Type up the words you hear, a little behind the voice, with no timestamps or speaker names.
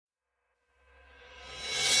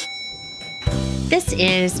This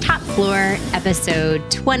is Top Floor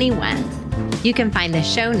episode 21. You can find the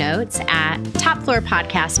show notes at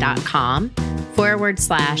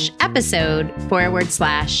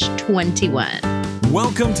topfloorpodcast.com/episode/21.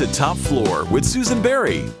 Welcome to Top Floor with Susan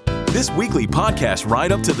Berry. This weekly podcast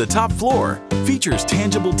Ride Up to the Top Floor features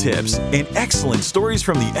tangible tips and excellent stories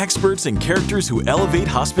from the experts and characters who elevate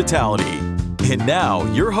hospitality. And now,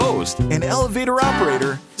 your host and elevator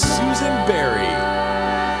operator, Susan Berry.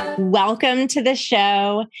 Welcome to the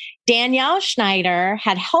show. Danielle Schneider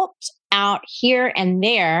had helped out here and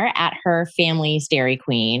there at her family's Dairy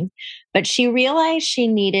Queen, but she realized she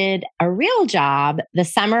needed a real job the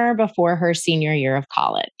summer before her senior year of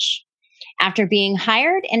college. After being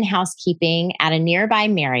hired in housekeeping at a nearby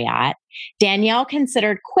Marriott, Danielle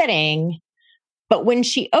considered quitting, but when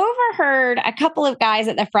she overheard a couple of guys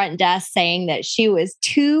at the front desk saying that she was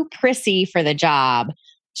too prissy for the job,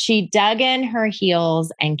 she dug in her heels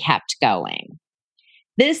and kept going.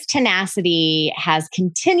 This tenacity has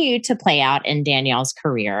continued to play out in Danielle's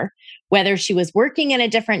career, whether she was working in a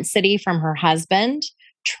different city from her husband,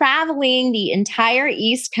 traveling the entire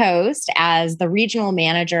East Coast as the regional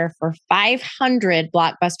manager for 500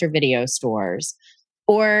 Blockbuster video stores,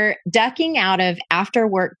 or ducking out of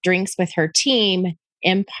after-work drinks with her team,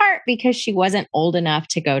 in part because she wasn't old enough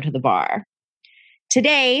to go to the bar.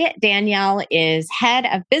 Today, Danielle is head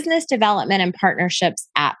of business development and partnerships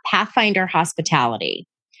at Pathfinder Hospitality.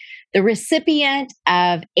 The recipient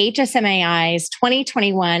of HSMAI's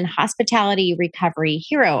 2021 Hospitality Recovery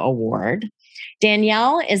Hero Award,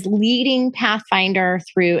 Danielle is leading Pathfinder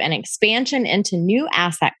through an expansion into new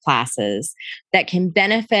asset classes that can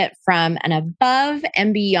benefit from an above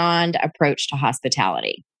and beyond approach to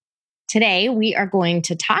hospitality. Today, we are going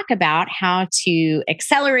to talk about how to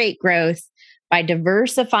accelerate growth by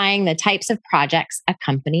diversifying the types of projects a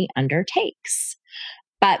company undertakes.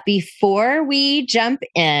 But before we jump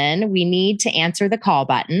in, we need to answer the call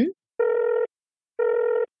button.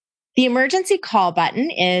 The emergency call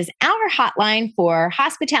button is our hotline for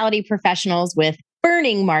hospitality professionals with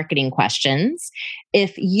burning marketing questions.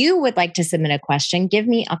 If you would like to submit a question, give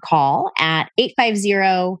me a call at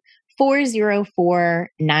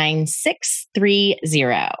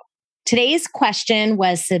 850-404-9630. Today's question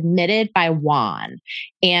was submitted by Juan,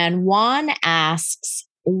 and Juan asks,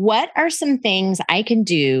 what are some things I can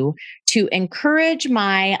do to encourage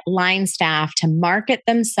my line staff to market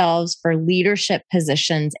themselves for leadership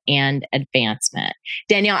positions and advancement?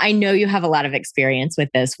 Danielle, I know you have a lot of experience with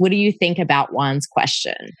this. What do you think about Juan's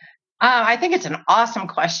question? I think it's an awesome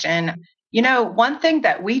question. You know, one thing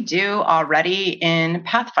that we do already in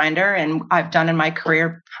Pathfinder, and I've done in my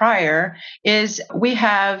career prior, is we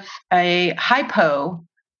have a HiPo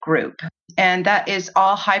group, and that is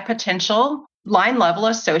all high potential line level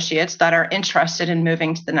associates that are interested in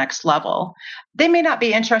moving to the next level. They may not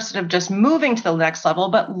be interested in just moving to the next level,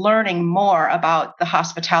 but learning more about the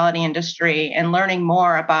hospitality industry and learning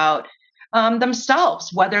more about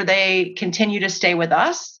themselves, whether they continue to stay with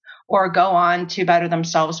us or go on to better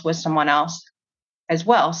themselves with someone else as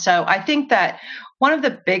well. So I think that one of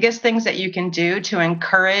the biggest things that you can do to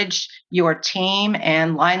encourage your team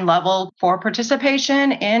and line level for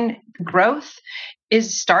participation in growth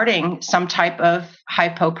is starting some type of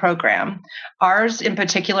HiPo program. Ours in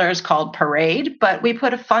particular is called Parade, but we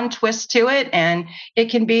put a fun twist to it, and it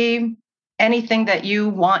can be anything that you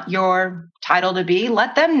want your title to be.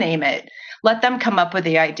 Let them name it. Let them come up with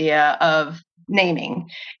the idea of naming,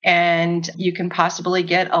 and you can possibly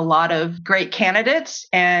get a lot of great candidates,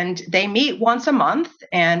 and they meet once a month,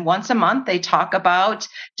 and once a month they talk about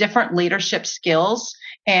different leadership skills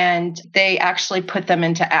and they actually put them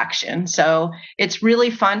into action. So it's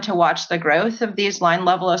really fun to watch the growth of these line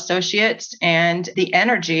level associates, and the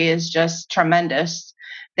energy is just tremendous.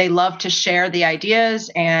 They love to share the ideas,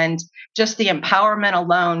 and just the empowerment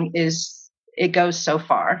alone it goes so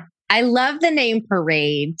far. I love the name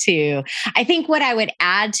Parade too. I think what I would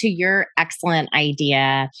add to your excellent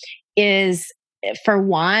idea is for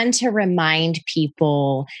one, to remind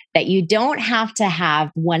people that you don't have to have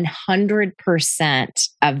 100%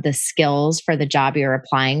 of the skills for the job you're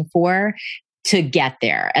applying for to get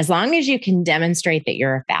there. As long as you can demonstrate that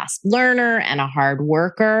you're a fast learner and a hard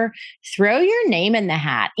worker, throw your name in the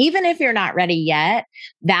hat. Even if you're not ready yet,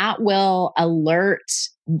 that will alert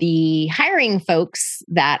the hiring folks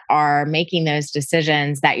that are making those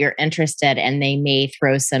decisions that you're interested, and they may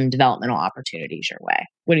throw some developmental opportunities your way.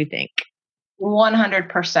 What do you think?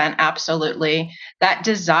 100%, absolutely. That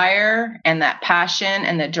desire and that passion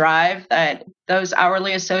and the drive that those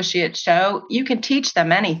hourly associates show, you can teach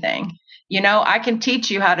them anything. I can teach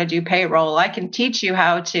you how to do payroll. I can teach you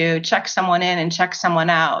how to check someone in and check someone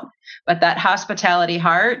out. But that hospitality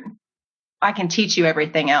heart, I can teach you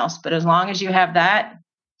everything else. But as long as you have that,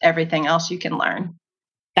 everything else you can learn.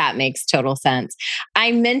 That makes total sense.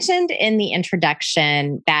 I mentioned in the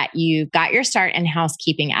introduction that you got your start in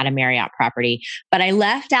housekeeping at a Marriott property, but I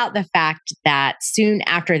left out the fact that soon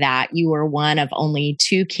after that, you were one of only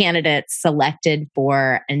 2 candidates selected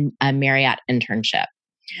for a Marriott internship.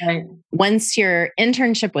 Right. Once your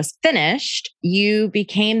internship was finished, you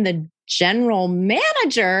became the general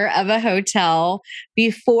manager of a hotel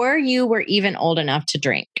before you were even old enough to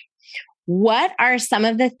drink. What are some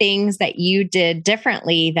of the things that you did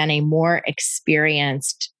differently than a more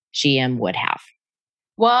experienced GM would have?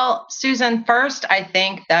 Well, Susan, first, I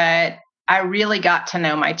think that I really got to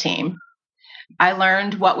know my team. I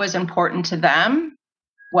learned what was important to them,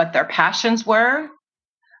 what their passions were,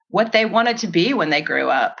 what they wanted to be when they grew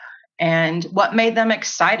up, and what made them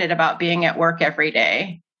excited about being at work every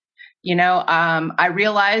day. I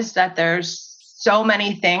realized that there's so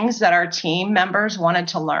many things that our team members wanted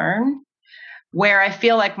to learn, where I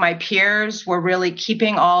feel like my peers were really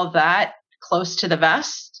keeping all of that close to the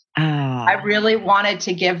vest. I really wanted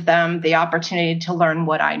to give them the opportunity to learn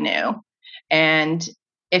what I knew. And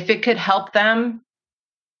if it could help them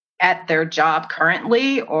at their job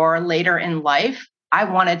currently or later in life, I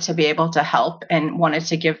wanted to be able to help and wanted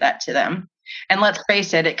to give that to them. And let's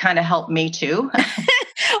face it, it kind of helped me too.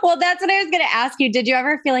 Well, that's what I was going to ask you. Did you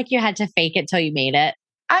ever feel like you had to fake it till you made it?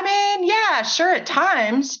 I mean, yeah, sure at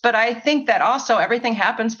times, but I think that also everything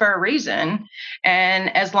happens for a reason.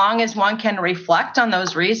 And as long as one can reflect on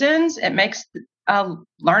those reasons, it makes a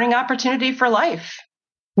learning opportunity for life.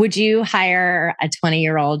 Would you hire a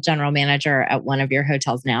 20-year-old general manager at one of your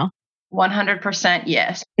hotels now? 100%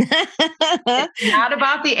 yes. It's not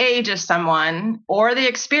about the age of someone or the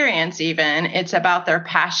experience even. It's about their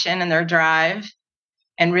passion and their drive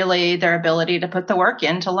and really their ability to put the work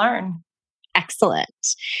in to learn. Excellent.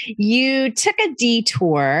 You took a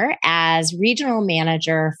detour as regional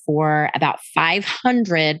manager for about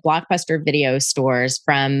 500 Blockbuster video stores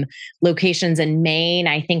from locations in Maine,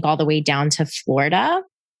 I think all the way down to Florida.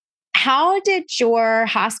 How did your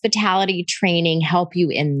hospitality training help you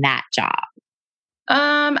in that job?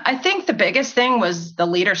 I think the biggest thing was the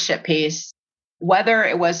leadership piece, whether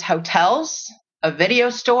it was hotels, a video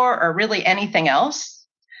store, or really anything else.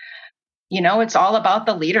 It's all about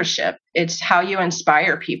the leadership. It's how you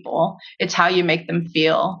inspire people. It's how you make them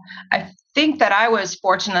feel. I think that I was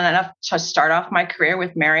fortunate enough to start off my career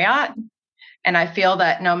with Marriott. And I feel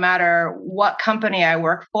that no matter what company I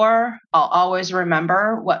work for, I'll always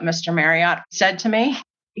remember what Mr. Marriott said to me.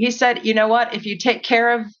 He said, you know what, if you take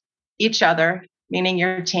care of each other, meaning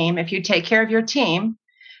your team, if you take care of your team,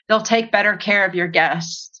 they'll take better care of your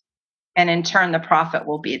guests. And in turn, the profit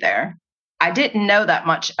will be there. I didn't know that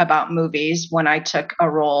much about movies when I took a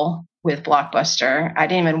role with Blockbuster. I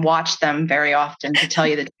didn't even watch them very often, to tell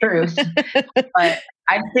you the truth. But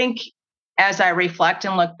I think as I reflect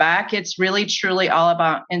and look back, it's really, truly all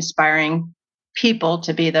about inspiring people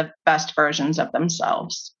to be the best versions of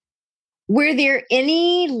themselves. Were there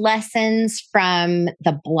any lessons from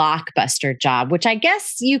the Blockbuster job, which I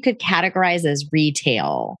guess you could categorize as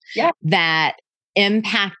retail, that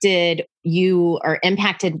impacted you or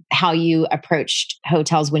impacted how you approached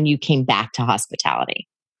hotels when you came back to hospitality?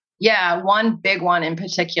 Yeah, one big one in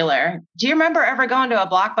particular. Do you remember ever going to a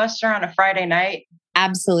Blockbuster on a Friday night?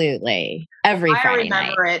 Absolutely. Every Friday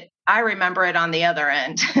night. I remember it on the other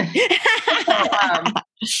end.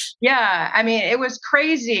 Yeah, I mean, it was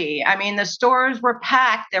crazy. I mean, the stores were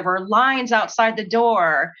packed. There were lines outside the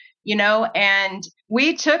door, and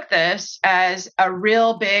we took this as a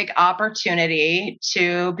real big opportunity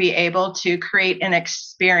to be able to create an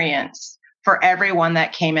experience for everyone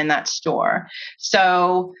that came in that store.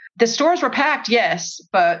 So the stores were packed, yes,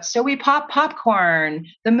 but so we popped popcorn.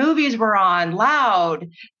 The movies were on loud.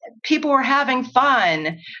 People were having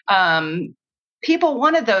fun. People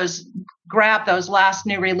wanted grab those last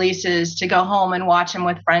new releases to go home and watch them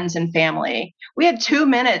with friends and family. We had 2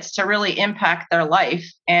 minutes to really impact their life.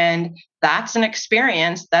 And that's an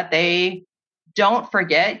experience that they don't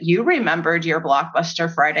forget. You remembered your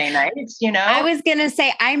Blockbuster Friday nights, I was going to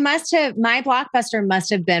say, my Blockbuster must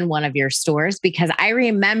have been one of your stores, because I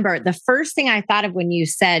remember the first thing I thought of when you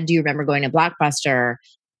said, do you remember going to Blockbuster,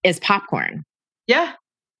 is popcorn. Yeah.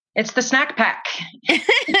 It's the snack pack.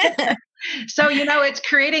 So, it's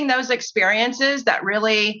creating those experiences that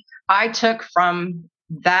really I took from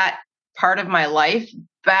that part of my life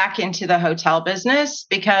back into the hotel business,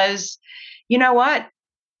 because you know what?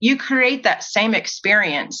 You create that same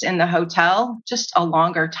experience in the hotel, just a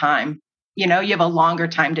longer time. you have a longer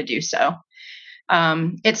time to do so.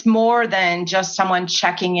 It's more than just someone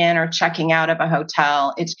checking in or checking out of a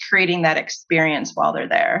hotel. It's creating that experience while they're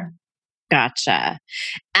there. Gotcha.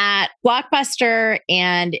 At Blockbuster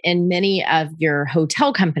and in many of your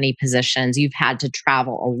hotel company positions, you've had to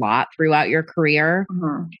travel a lot throughout your career.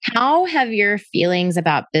 Mhm. How have your feelings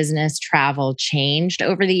about business travel changed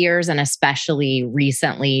over the years, and especially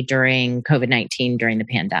recently during COVID-19, during the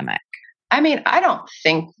pandemic? I mean, I don't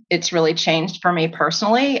think it's really changed for me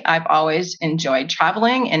personally. I've always enjoyed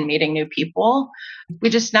traveling and meeting new people. We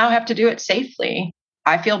just now have to do it safely.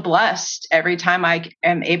 I feel blessed every time I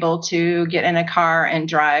am able to get in a car and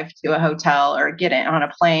drive to a hotel or get in on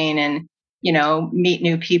a plane and, meet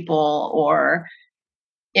new people or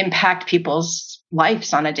impact people's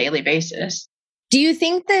lives on a daily basis. Do you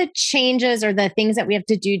think the changes or the things that we have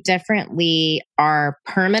to do differently are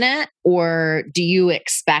permanent, or do you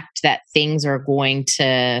expect that things are going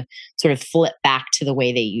to sort of flip back to the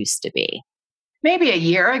way they used to be? Maybe a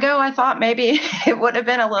year ago, I thought maybe it would have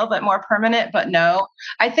been a little bit more permanent, but no.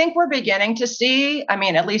 I think we're beginning to see,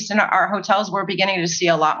 at least in our hotels, we're beginning to see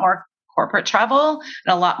a lot more corporate travel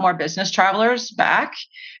and a lot more business travelers back.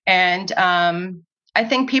 And I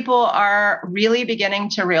think people are really beginning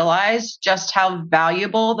to realize just how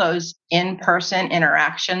valuable those in-person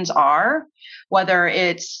interactions are, whether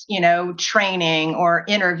it's, training or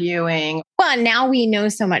interviewing. Well, now we know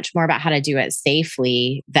so much more about how to do it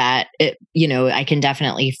safely that I can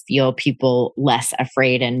definitely feel people less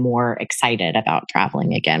afraid and more excited about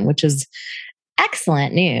traveling again, which is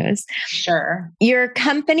excellent news. Sure. Your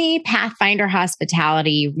company, Pathfinder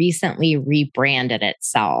Hospitality, recently rebranded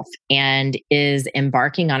itself and is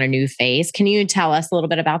embarking on a new phase. Can you tell us a little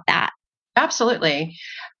bit about that? Absolutely.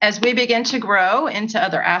 As we begin to grow into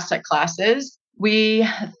other asset classes, we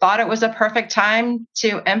thought it was a perfect time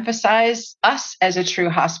to emphasize us as a true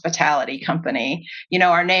hospitality company.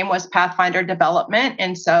 Our name was Pathfinder Development.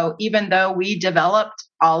 And so even though we developed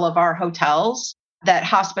all of our hotels, that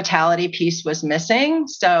hospitality piece was missing.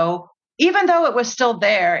 So even though it was still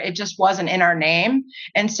there, it just wasn't in our name.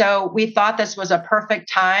 And so we thought this was a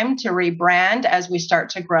perfect time to rebrand as we start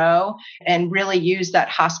to grow and really use that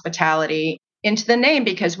hospitality into the name,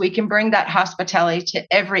 because we can bring that hospitality to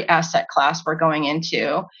every asset class we're going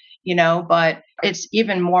into, but it's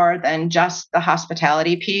even more than just the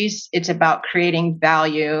hospitality piece. It's about creating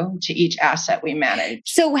value to each asset we manage.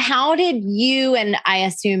 So how did you, and I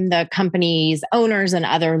assume the company's owners and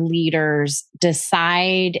other leaders,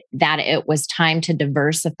 decide that it was time to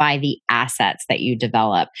diversify the assets that you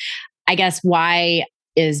develop? I guess, why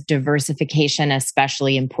is diversification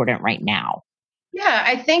especially important right now? Yeah,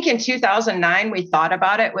 I think in 2009, we thought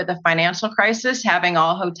about it with the financial crisis, having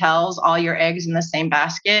all hotels, all your eggs in the same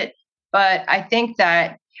basket. But I think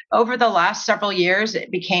that over the last several years,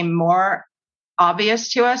 it became more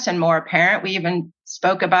obvious to us and more apparent. We even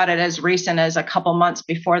spoke about it as recent as a couple months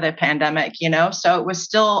before the pandemic, so it was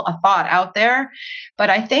still a thought out there. But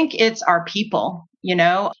I think it's our people.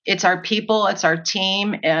 It's our people, it's our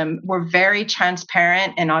team. We're very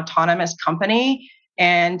transparent and autonomous company.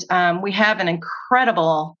 And we have an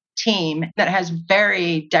incredible team that has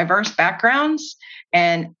very diverse backgrounds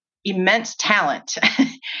and immense talent.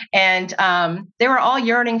 And they were all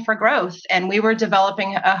yearning for growth. And we were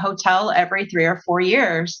developing a hotel every 3 or 4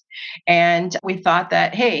 years. And we thought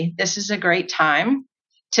that, hey, this is a great time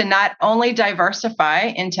to not only diversify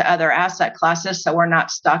into other asset classes so we're not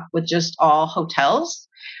stuck with just all hotels.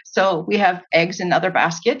 So we have eggs in other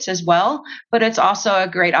baskets as well, but it's also a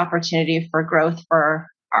great opportunity for growth for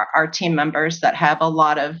our team members that have a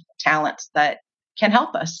lot of talents that can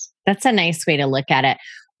help us. That's a nice way to look at it.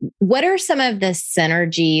 What are some of the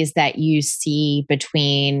synergies that you see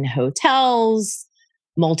between hotels,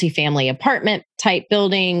 multifamily apartment type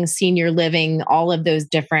buildings, senior living, all of those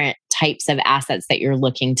different types of assets that you're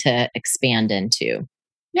looking to expand into?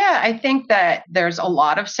 Yeah, I think that there's a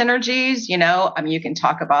lot of synergies. You can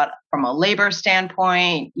talk about from a labor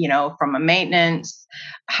standpoint, from a maintenance,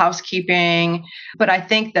 housekeeping. But I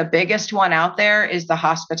think the biggest one out there is the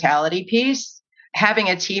hospitality piece. Having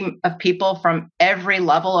a team of people from every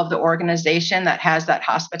level of the organization that has that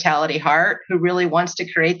hospitality heart, who really wants to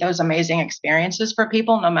create those amazing experiences for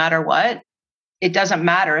people no matter what. It doesn't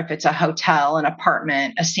matter if it's a hotel, an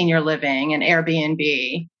apartment, a senior living, an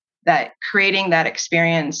Airbnb. That creating that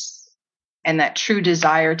experience and that true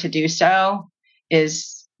desire to do so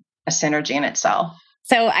is a synergy in itself.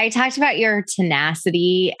 So I talked about your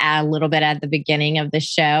tenacity a little bit at the beginning of the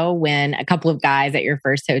show when a couple of guys at your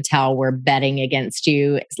first hotel were betting against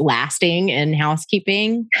you lasting in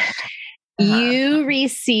housekeeping. You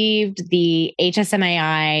received the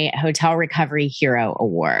HSMAI Hotel Recovery Hero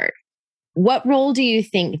Award. What role do you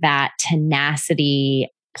think that tenacity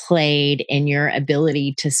played in your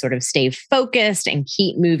ability to sort of stay focused and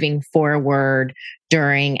keep moving forward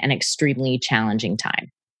during an extremely challenging time?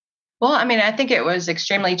 Well, I mean, I think it was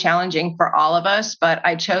extremely challenging for all of us, but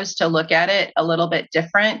I chose to look at it a little bit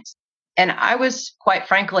different. And I was quite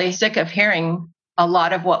frankly sick of hearing a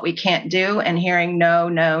lot of what we can't do and hearing no,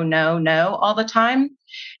 no, no, no all the time.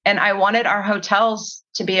 And I wanted our hotels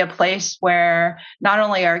to be a place where not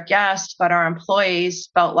only our guests, but our employees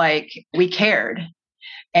felt like we cared.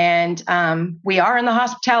 And we are in the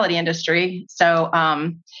hospitality industry. So,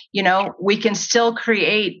 we can still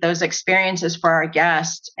create those experiences for our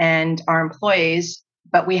guests and our employees,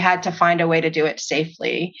 but we had to find a way to do it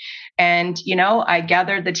safely. And, I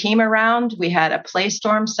gathered the team around. We had a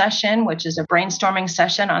Playstorm session, which is a brainstorming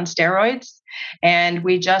session on steroids. And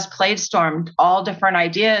we just Playstormed all different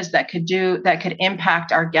ideas that could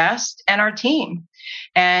impact our guests and our team.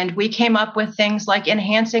 And we came up with things like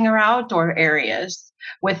enhancing our outdoor areas,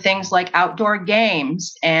 with things like outdoor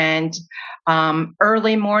games and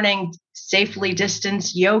early morning safely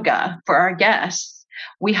distanced yoga for our guests.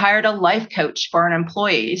 We hired a life coach for our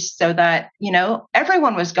employees so that,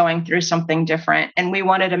 everyone was going through something different and we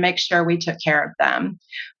wanted to make sure we took care of them.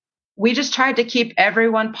 We just tried to keep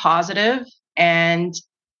everyone positive and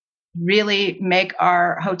really make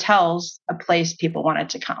our hotels a place people wanted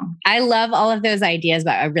to come. I love all of those ideas,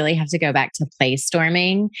 but I really have to go back to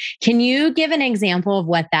Playstorming. Can you give an example of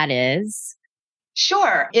what that is?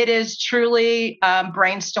 Sure. It is truly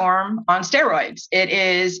brainstorm on steroids. It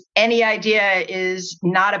is any idea is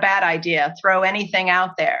not a bad idea. Throw anything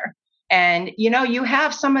out there. And, you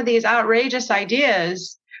have some of these outrageous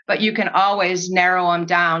ideas, but you can always narrow them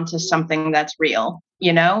down to something that's real.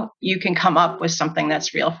 You can come up with something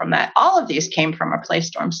that's real from that. All of these came from a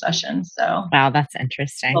Playstorm session. So, wow, that's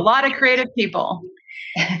interesting. A lot of creative people.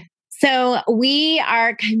 So we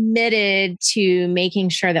are committed to making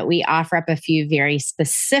sure that we offer up a few very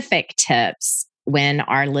specific tips when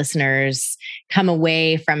our listeners come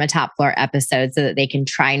away from a Top Floor episode so that they can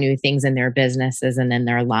try new things in their businesses and in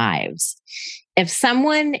their lives. If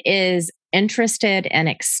someone is interested in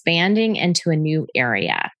expanding into a new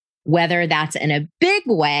area, whether that's in a big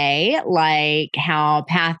way, like how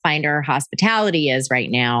Pathfinder Hospitality is right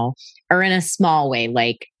now, or in a small way,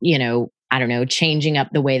 like, I don't know, changing up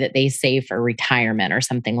the way that they save for retirement or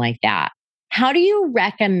something like that. How do you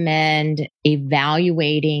recommend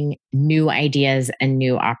evaluating new ideas and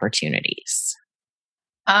new opportunities?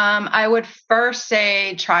 I would first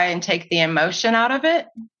say try and take the emotion out of it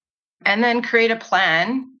and then create a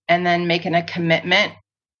plan and then making a commitment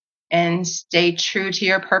and stay true to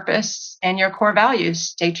your purpose and your core values.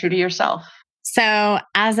 Stay true to yourself. So,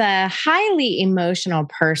 as a highly emotional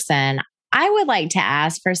person, I would like to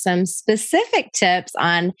ask for some specific tips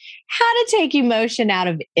on how to take emotion out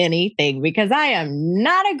of anything, because I am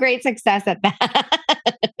not a great success at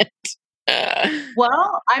that.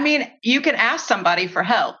 Well, I mean, you can ask somebody for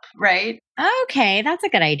help, right? Okay, that's a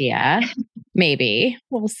good idea. Maybe.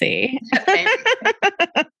 We'll see.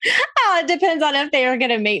 It depends on if they are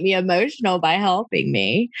going to make me emotional by helping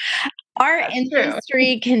me. Our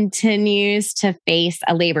industry continues to face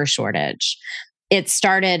a labor shortage. It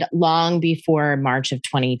started long before March of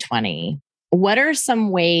 2020. What are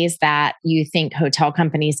some ways that you think hotel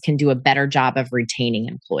companies can do a better job of retaining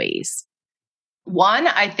employees? One,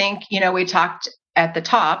 I think, we talked at the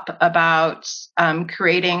top about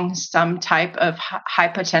creating some type of high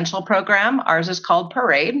potential program. Ours is called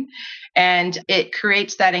Parade, and it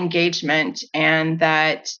creates that engagement and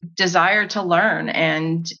that desire to learn.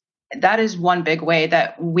 And that is one big way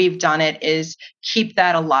that we've done it, is keep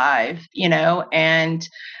that alive, and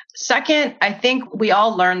second, I think we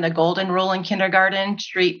all learn the golden rule in kindergarten: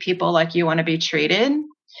 treat people like you want to be treated.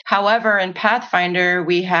 However, in Pathfinder,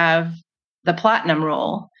 we have the platinum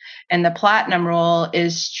rule. And the platinum rule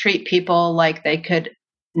is treat people like they could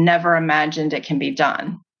never imagined it can be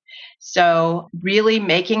done. So really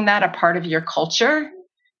making that a part of your culture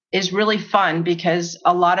is really fun, because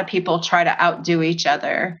a lot of people try to outdo each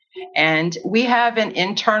other. And we have an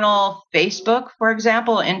internal Facebook, for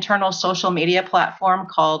example, internal social media platform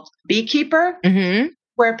called Beekeeper,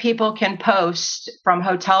 where people can post from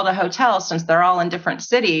hotel to hotel, since they're all in different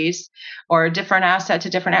cities or different asset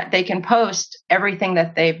to different, they can post everything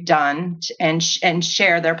that they've done and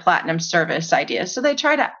share their platinum service ideas. So they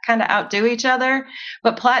try to kind of outdo each other,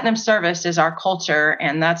 but platinum service is our culture,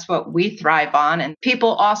 and that's what we thrive on. And people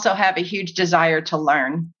also have a huge desire to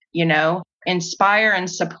learn, inspire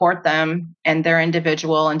and support them and their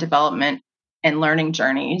individual and development and learning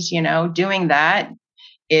journeys. Doing that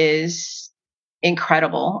is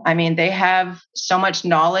incredible. I mean, they have so much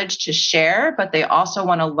knowledge to share, but they also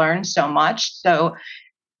want to learn so much. So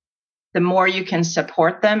the more you can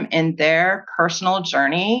support them in their personal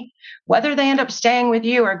journey, whether they end up staying with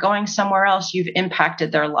you or going somewhere else, you've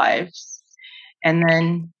impacted their lives. And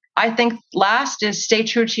then I think last is stay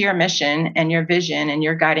true to your mission and your vision and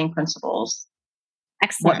your guiding principles.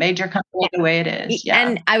 Excellent. What made your company the way it is. Yeah.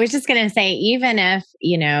 And I was just going to say, even if,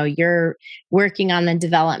 you're working on the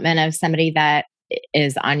development of somebody that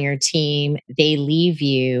is on your team, they leave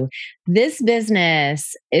you. This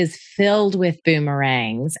business is filled with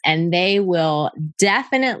boomerangs, and they will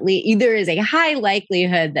definitely, there is a high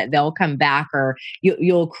likelihood that they'll come back or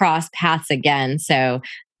you'll cross paths again. So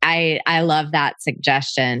I love that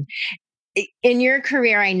suggestion. In your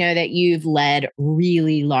career, I know that you've led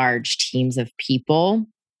really large teams of people.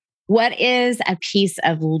 What is a piece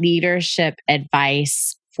of leadership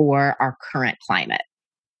advice for our current climate?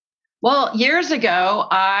 Well, years ago,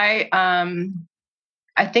 I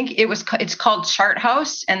think it's called Chart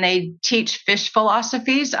House, and they teach fish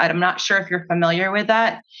philosophies. I'm not sure if you're familiar with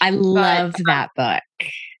that. I loved that book.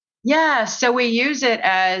 Yeah, so we use it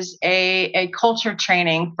as a culture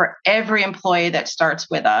training for every employee that starts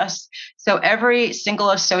with us. So every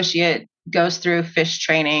single associate goes through fish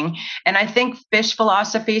training. And I think fish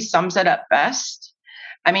philosophy sums it up best.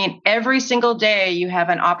 I mean, every single day you have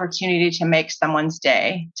an opportunity to make someone's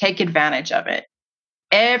day. Take advantage of it.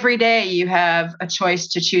 Every day you have a choice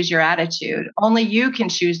to choose your attitude. Only you can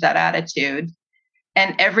choose that attitude.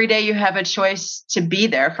 And every day you have a choice to be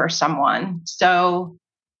there for someone. So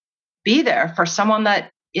be there for someone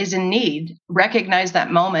that is in need, recognize that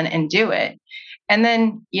moment and do it. And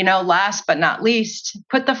then, last but not least,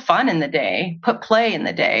 put the fun in the day, put play in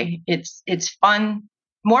the day. It's fun,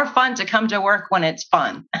 more fun to come to work when it's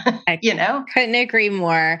fun, Couldn't agree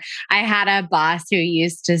more. I had a boss who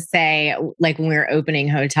used to say, like when we were opening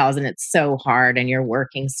hotels and it's so hard and you're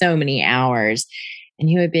working so many hours, and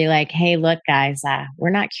he would be like, hey, look, guys, we're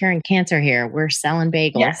not curing cancer here. We're selling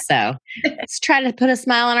bagels. Yeah. So let's try to put a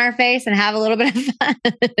smile on our face and have a little bit of fun.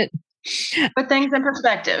 Put things in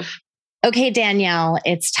perspective. Okay, Danielle,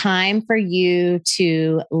 it's time for you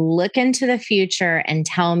to look into the future and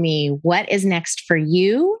tell me what is next for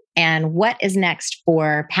you and what is next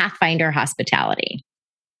for Pathfinder Hospitality.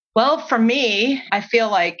 Well, for me, I feel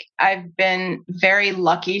like I've been very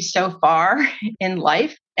lucky so far in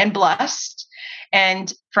life and blessed.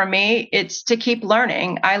 And for me, it's to keep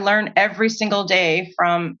learning. I learn every single day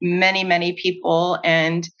from many, many people.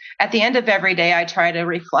 And at the end of every day, I try to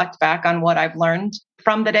reflect back on what I've learned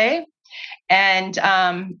from the day. And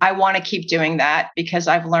I want to keep doing that because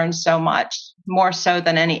I've learned so much, more so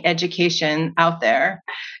than any education out there.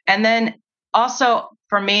 And then also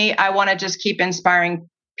for me, I want to just keep inspiring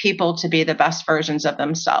people to be the best versions of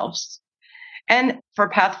themselves. And for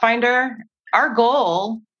Pathfinder, our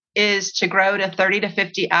goal is to grow to 30 to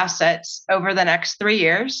 50 assets over the next 3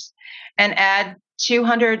 years and add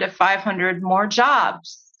 200 to 500 more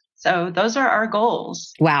jobs. So those are our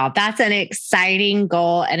goals. Wow, that's an exciting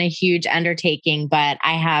goal and a huge undertaking, but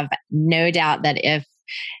I have no doubt that if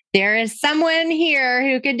there is someone here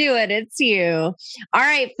who could do it, it's you. All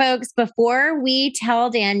right, folks, before we tell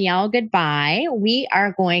Danielle goodbye, we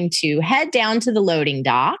are going to head down to the loading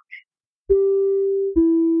dock.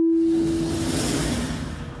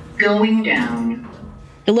 Going down.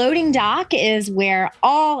 The loading dock is where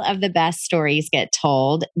all of the best stories get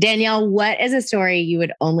told. Danielle, what is a story you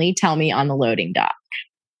would only tell me on the loading dock?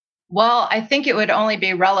 Well, I think it would only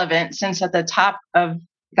be relevant since at the top of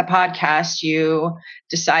the podcast, you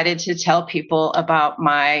decided to tell people about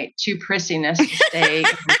my too prissiness to stay in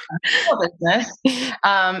the business.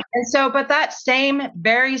 But that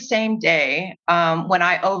very same day, when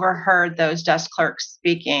I overheard those desk clerks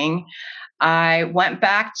speaking, I went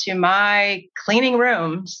back to my cleaning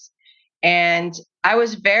rooms and I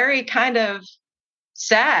was very kind of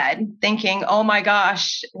sad thinking, oh my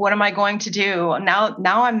gosh, what am I going to do? Now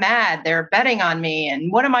I'm mad. They're betting on me.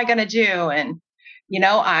 And what am I going to do? And,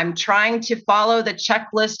 I'm trying to follow the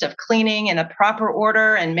checklist of cleaning in a proper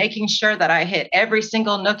order and making sure that I hit every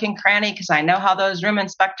single nook and cranny because I know how those room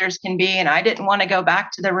inspectors can be. And I didn't want to go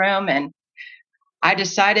back to the room. And I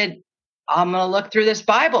decided I'm going to look through this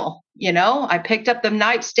Bible. I picked up the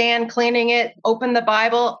nightstand, cleaning it, opened the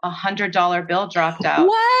Bible, $100 bill dropped out.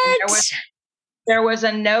 What? There was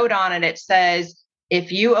a note on it. It says,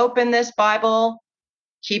 if you open this Bible,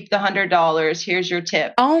 keep the $100. Here's your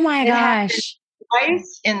tip. Oh my gosh.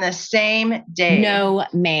 Twice in the same day. No,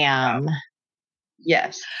 ma'am.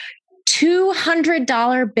 Yes.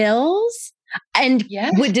 $200 bills? And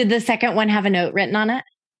yes. Did the second one have a note written on it?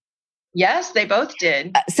 Yes, they both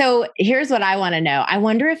did. So here's what I want to know. I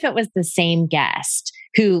wonder if it was the same guest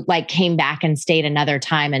who like came back and stayed another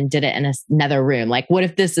time and did it in another room. Like, what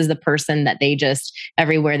if this is the person that they just,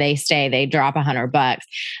 everywhere they stay, they drop $100?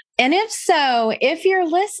 And if so, if you're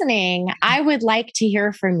listening, I would like to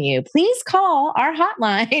hear from you. Please call our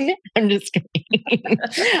hotline. I'm just kidding.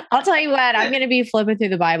 I'll tell you what, I'm going to be flipping through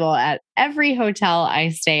the Bible at every hotel I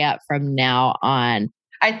stay at from now on.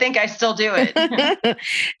 I think I still do it.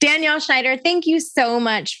 Danielle Schneider, thank you so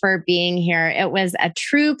much for being here. It was a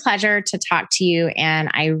true pleasure to talk to you, and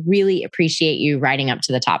I really appreciate you riding up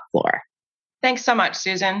to the top floor. Thanks so much,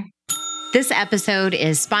 Susan. This episode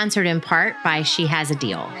is sponsored in part by She Has a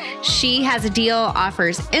Deal. She Has a Deal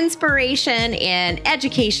offers inspiration and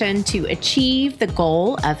education to achieve the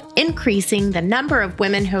goal of increasing the number of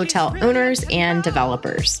women hotel owners and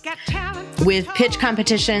developers. With pitch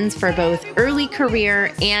competitions for both early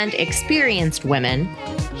career and experienced women,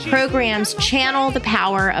 programs channel the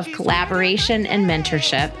power of collaboration and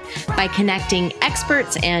mentorship by connecting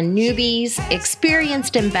experts and newbies,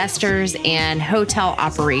 experienced investors, and hotel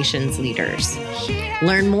operations leaders.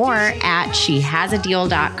 Learn more at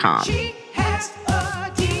shehasadeal.com.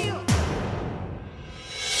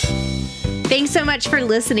 Thanks so much for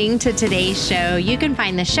listening to today's show. You can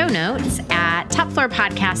find the show notes at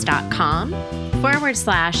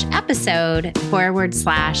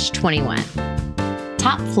topfloorpodcast.com/episode/21.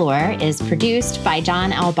 Top Floor is produced by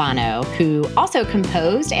John Albano, who also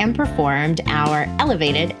composed and performed our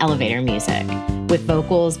elevated elevator music with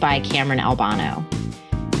vocals by Cameron Albano.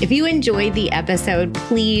 If you enjoyed the episode,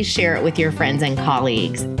 please share it with your friends and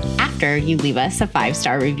colleagues after you leave us a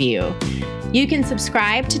 5-star review. You can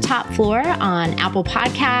subscribe to Top Floor on Apple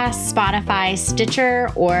Podcasts, Spotify, Stitcher,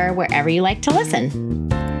 or wherever you like to listen.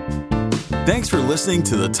 Thanks for listening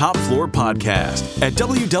to the Top Floor Podcast at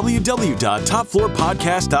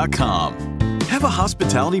www.topfloorpodcast.com. Have a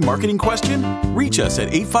hospitality marketing question? Reach us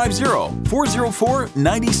at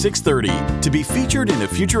 850-404-9630 to be featured in a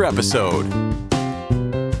future episode.